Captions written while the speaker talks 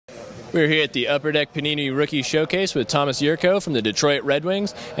We're here at the Upper Deck Panini Rookie Showcase with Tomas Jurco from the Detroit Red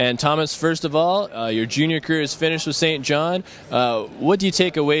Wings. And Thomas, first of all, your junior career is finished with St. John. What do you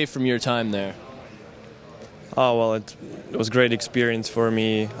take away from your time there? Oh, well, it was a great experience for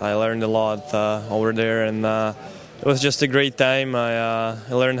me. I learned a lot over there, and it was just a great time. I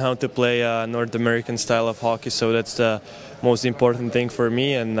learned how to play North American style of hockey, so that's the most important thing for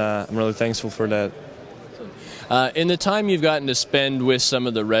me, and I'm really thankful for that. In the time you've gotten to spend with some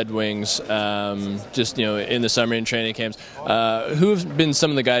of the Red Wings, just in the summer and training camps, who have been some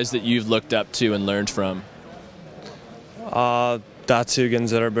of the guys that you've looked up to and learned from? Datsuk and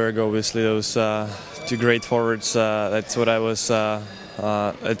Zetterberg, obviously, those two great forwards. That's what I was.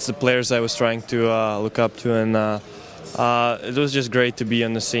 It's the players I was trying to look up to, and it was just great to be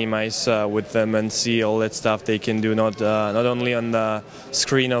on the same ice with them and see all that stuff they can do, not only on the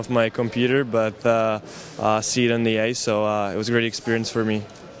screen of my computer, but see it on the ice. So it was a great experience for me.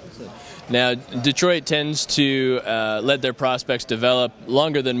 Now, Detroit tends to let their prospects develop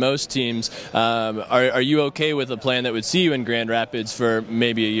longer than most teams. Are you okay with a plan that would see you in Grand Rapids for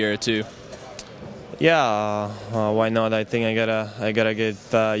maybe a year or two? Yeah, why not? I think I gotta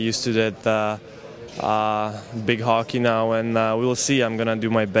get used to that. Big hockey now, and we'll see. I'm gonna do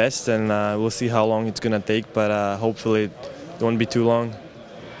my best, and we'll see how long it's gonna take, but hopefully it won't be too long.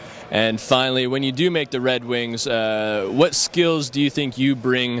 And finally, when you do make the Red Wings, what skills do you think you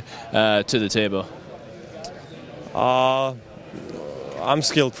bring to the table? I'm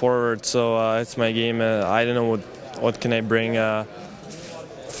skilled forward, so it's my game. I don't know what can I bring.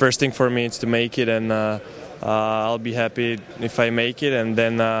 First thing for me is to make it, and I'll be happy if I make it, and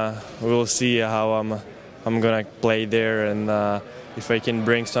then we'll see how I'm gonna play there, and if I can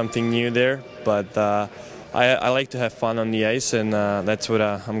bring something new there. But I like to have fun on the ice, and that's what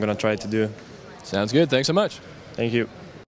I'm gonna try to do. Sounds good. Thanks so much. Thank you.